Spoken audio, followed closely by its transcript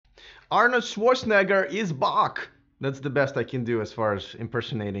Arnold Schwarzenegger is back. That's the best I can do as far as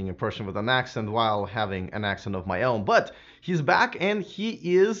impersonating a person with an accent while having an accent of my own. But he's back and he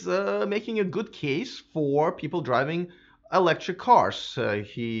is making a good case for people driving electric cars.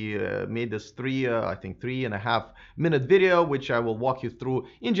 He made this I think 3.5 minute video, which I will walk you through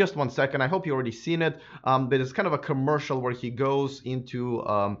in just 1 second. I hope you already seen it, but it's kind of a commercial where he goes into,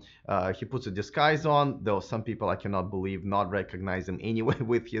 he puts a disguise on, though some people I cannot believe not recognize him anyway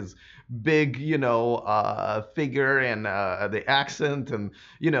with his big, figure and the accent and,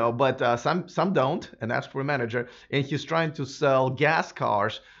 but some don't and ask for a manager. And he's trying to sell gas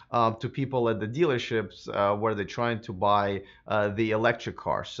cars to people at the dealerships where they're trying to buy the electric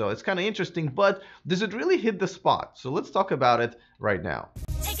car. So it's kind of interesting, but does it really hit the spot? So let's talk about it right now.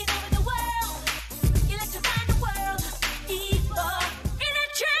 Taking over the world, electrifying the world, E4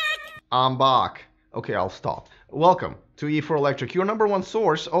 Electric! I'm back. Okay, I'll stop. Welcome to E4 Electric, your #1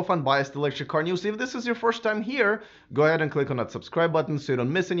 source of unbiased electric car news. If this is your first time here, go ahead and click on that subscribe button so you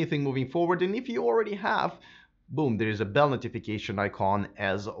don't miss anything moving forward. And if you already have, boom, there is a bell notification icon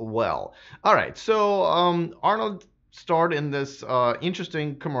as well. All right, so Arnold starred in this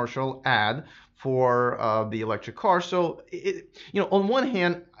interesting commercial ad for the electric car. So, on one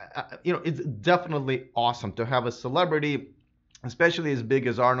hand, it's definitely awesome to have a celebrity, especially as big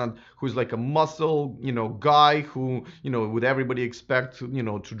as Arnold, who's like a muscle, guy who, would everybody expect,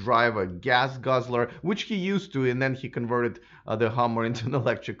 to drive a gas guzzler, which he used to, and then he converted the Hummer into an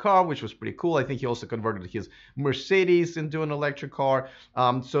electric car, which was pretty cool. I think he also converted his Mercedes into an electric car.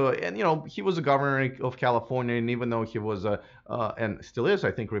 He was a governor of California, and even though he was and still is,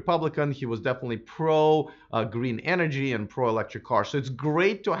 I think, Republican, he was definitely pro green energy and pro electric cars. So it's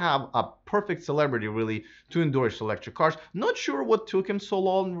great to have a perfect celebrity really to endorse electric cars. Not sure what took him so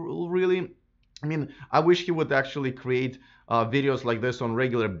long, really. I mean, I wish he would actually create videos like this on a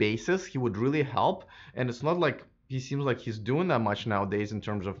regular basis. He would really help. And it's not like he seems like he's doing that much nowadays in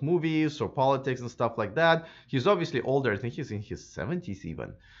terms of movies or politics and stuff like that. He's obviously older. I think he's in his 70s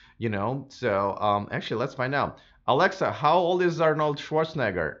even, So actually, let's find out. Alexa, how old is Arnold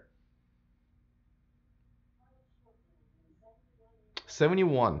Schwarzenegger?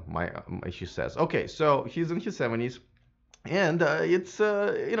 71, she says. Okay, so he's in his 70s, and it's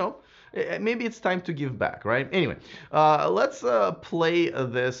maybe it's time to give back, right? Anyway, let's play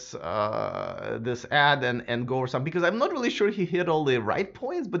this this ad and go over some, because I'm not really sure he hit all the right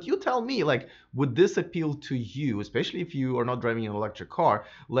points, but you tell me, like, would this appeal to you, especially if you are not driving an electric car?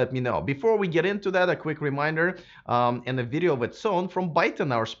 Let me know. Before we get into that, a quick reminder and a video of its own from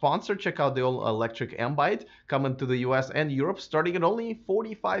Byton, our sponsor. Check out the all-electric M-Byte coming to the US and Europe, starting at only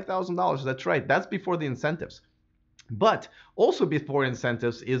 $45,000. That's right, that's before the incentives. But also before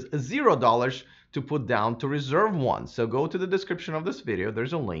incentives is $0 to put down to reserve one. So go to the description of this video.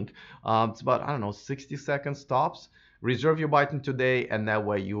 There's a link. It's about, I don't know, 60 seconds tops. Reserve your Byton today, and that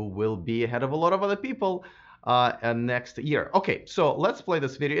way you will be ahead of a lot of other people next year. Okay, so let's play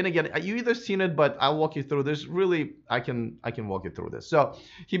this video. And again, you either seen it, but I'll walk you through this. Really, I can walk you through this. So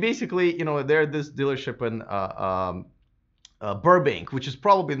he basically, they're at this dealership in Burbank, which is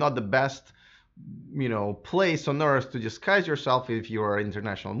probably not the best place on earth to disguise yourself if you're an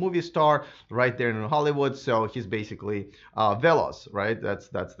international movie star right there in Hollywood. So he's basically Veloz, right? That's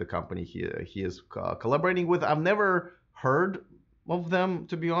the company he is collaborating with. I've never heard of them,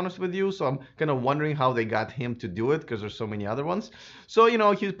 to be honest with you, so I'm kind of wondering how they got him to do it, because there's so many other ones. So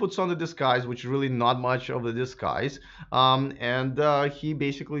he puts on the disguise, which is really not much of the disguise, and he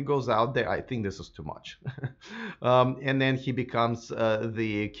basically goes out there. I think this is too much. And then he becomes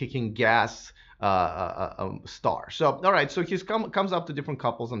the kicking gas star. So all right, so he's comes up to different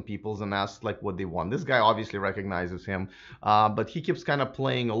couples and peoples and asks like what they want. This guy obviously recognizes him, but he keeps kind of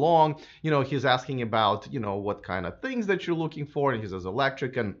playing along. He's asking about what kind of things that you're looking for, and he says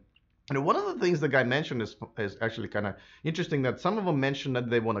electric. And one of the things the guy mentioned is actually kind of interesting, that some of them mentioned that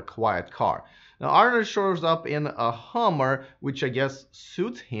they want a quiet car. Now Arnold shows up in a Hummer, which I guess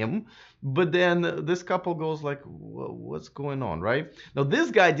suits him, but then this couple goes like, what's going on, right? Now this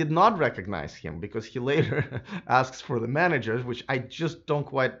guy did not recognize him, because he later asks for the managers, which I just don't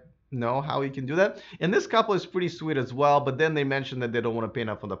quite know how he can do that. And this couple is pretty sweet as well, but then they mention that they don't want to pay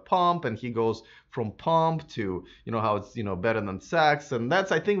enough on the pump, and he goes from pump to how it's better than sex, and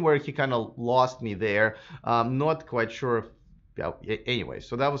that's, I think, where he kind of lost me there. Not quite sure if, anyway,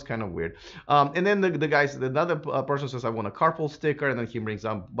 so that was kind of weird. And then another person says, I want a carpool sticker, and then he brings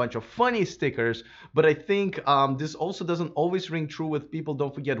up a bunch of funny stickers. But I think this also doesn't always ring true with people.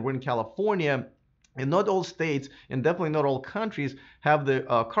 Don't forget, we're in California, And not all states, and definitely not all countries, have the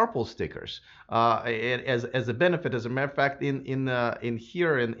carpool stickers as a benefit. As a matter of fact, in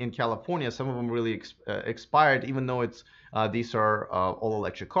here in California, some of them really expired, even though it's these are all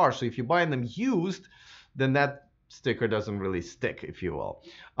electric cars. So if you buy them used, then that sticker doesn't really stick, if you will.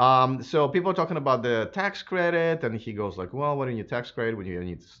 So people are talking about the tax credit, and he goes like, well, what do you need tax credit when you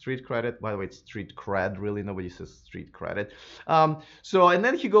need street credit? By the way, it's street cred, really. Nobody says street credit. So, and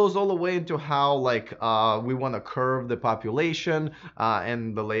then he goes all the way into how like we want to curve the population,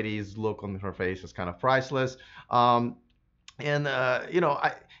 and the lady's look on her face is kind of priceless. And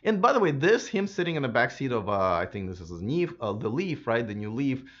and by the way, this him sitting in the back seat of I think this is his Leaf, the Leaf, right? The new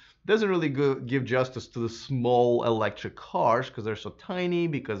Leaf doesn't really give justice to the small electric cars because they're so tiny,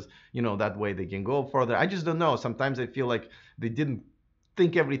 because that way they can go further. I just don't know. Sometimes I feel like they didn't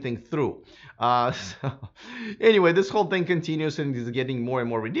think everything through. So anyway, this whole thing continues and is getting more and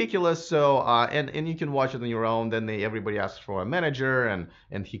more ridiculous. So and you can watch it on your own. Then everybody asks for a manager,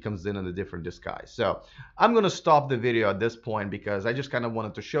 and he comes in a different disguise. So I'm gonna stop the video at this point because I just kind of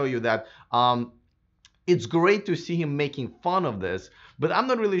wanted to show you that it's great to see him making fun of this, but I'm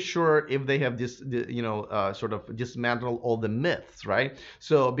not really sure if they have sort of dismantled all the myths, right?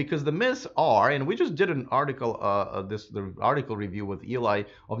 So because the myths are, and we just did an article, the article review with Eli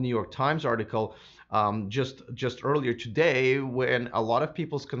of New York Times article just earlier today, when a lot of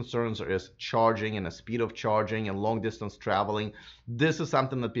people's concerns is charging and the speed of charging and long distance traveling. This is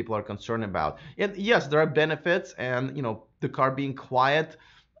something that people are concerned about. And yes, there are benefits, and the car being quiet,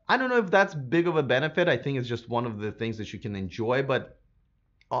 I don't know if that's big of a benefit. I think it's just one of the things that you can enjoy. But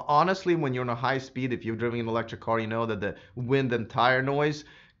honestly, when you're on a high speed, if you're driving an electric car, you know that the wind and tire noise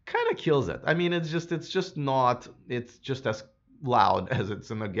kind of kills it. I mean, it's just as loud as it's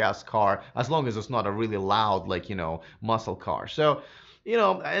in a gas car, as long as it's not a really loud, like, muscle car. So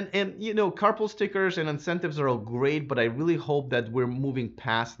and carpool stickers and incentives are all great, but I really hope that we're moving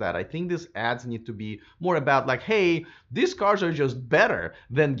past that. I think these ads need to be more about like, hey, these cars are just better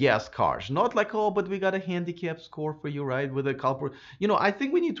than gas cars, not like, oh, but we got a handicap score for you, right, with a carpool. I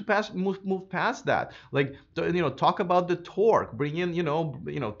think we need to move past that. Like, talk about the torque, bring in,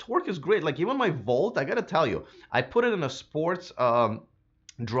 torque is great. Like, even my Volt, I gotta tell you, I put it in a sports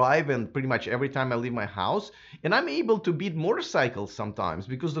drive, and pretty much every time I leave my house, and I'm able to beat motorcycles sometimes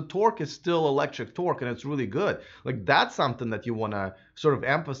because the torque is still electric torque, and it's really good. Like, that's something that you want to sort of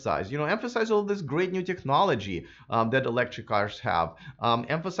emphasize. Emphasize all this great new technology that electric cars have.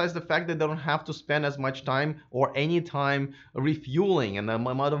 Emphasize the fact that they don't have to spend as much time or any time refueling, and the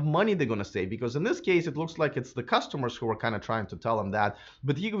amount of money they're going to save, because in this case it looks like it's the customers who are kind of trying to tell them that,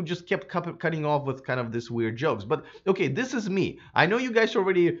 but you just kept cutting off with kind of this weird jokes. But okay, this is me. I know you guys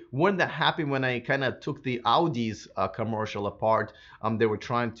already weren't that happy when I kind of took the Audi's commercial apart. They were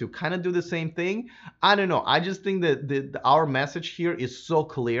trying to kind of do the same thing. I don't know. I just think that our message here is so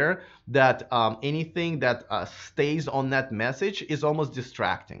clear that anything that stays on that message is almost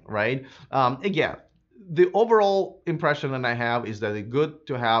distracting, right? Again, the overall impression that I have is that it's good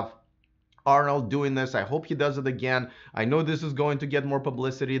to have Arnold doing this. I hope he does it again. I know this is going to get more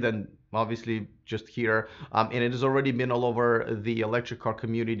publicity than obviously just here, and it has already been all over the electric car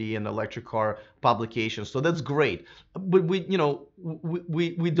community and electric car publications, so that's great. But we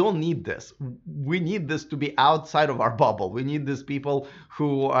don't need this. We need this to be outside of our bubble. We need these people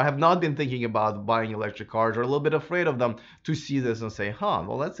who have not been thinking about buying electric cars or a little bit afraid of them to see this and say, huh,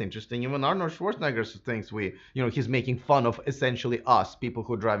 well, that's interesting. Even Arnold Schwarzenegger thinks he's making fun of essentially us, people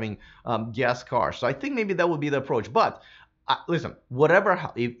who are driving gas cars. So I think maybe that would be the approach. But listen,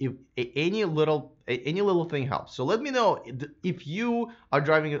 whatever, if any little thing helps. So let me know if you are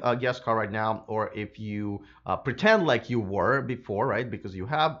driving a gas car right now, or if you pretend like you were before, right? Because you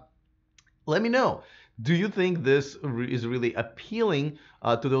have. Let me know. Do you think this is really appealing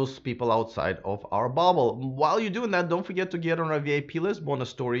to those people outside of our bubble? While you're doing that, don't forget to get on our VIP list. Bonus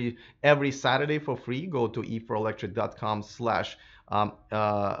story every Saturday for free. Go to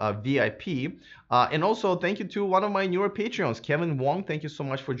e4electric.com/VIP. And also, thank you to one of my newer Patreons, Kevin Wong. Thank you so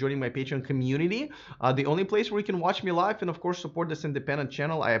much for joining my Patreon community. The only place where you can watch me live and, of course, support this independent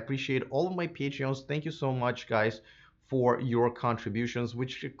channel. I appreciate all of my Patreons. Thank you so much, guys, for your contributions,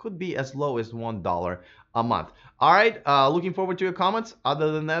 which could be as low as $1 a month. All right, looking forward to your comments.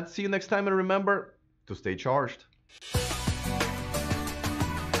 Other than that, see you next time, and remember to stay charged.